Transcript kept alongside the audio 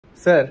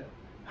Sir,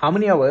 how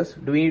many hours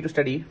do we need to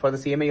study for the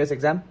CMA US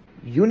exam?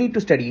 You need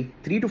to study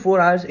 3 to 4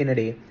 hours in a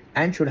day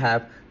and should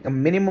have a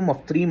minimum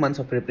of 3 months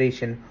of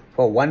preparation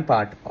for one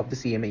part of the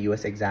CMA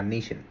US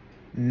examination.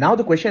 Now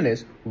the question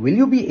is, will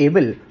you be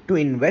able to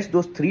invest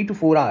those 3 to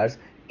 4 hours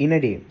in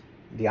a day?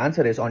 The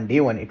answer is on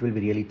day one, it will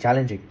be really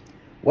challenging.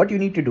 What you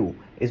need to do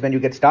is when you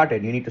get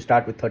started, you need to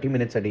start with 30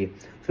 minutes a day,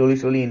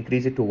 slowly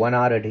increase it to 1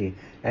 hour a day,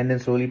 and then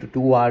slowly to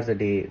 2 hours a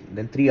day,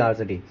 then 3 hours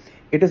a day.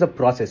 It is a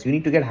process. You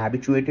need to get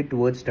habituated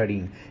towards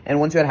studying. And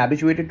once you are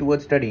habituated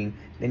towards studying,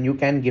 then you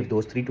can give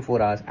those 3 to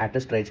 4 hours at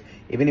a stretch.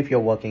 Even if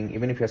you're working,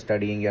 even if you're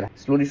studying, you're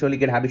slowly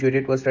get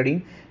habituated towards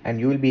studying, and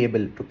you will be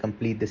able to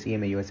complete the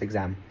CMA US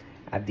exam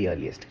at the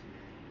earliest.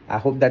 I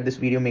hope that this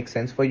video makes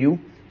sense for you.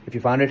 If you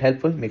found it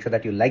helpful, make sure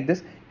that you like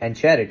this and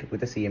share it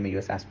with a CMA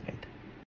US aspirant.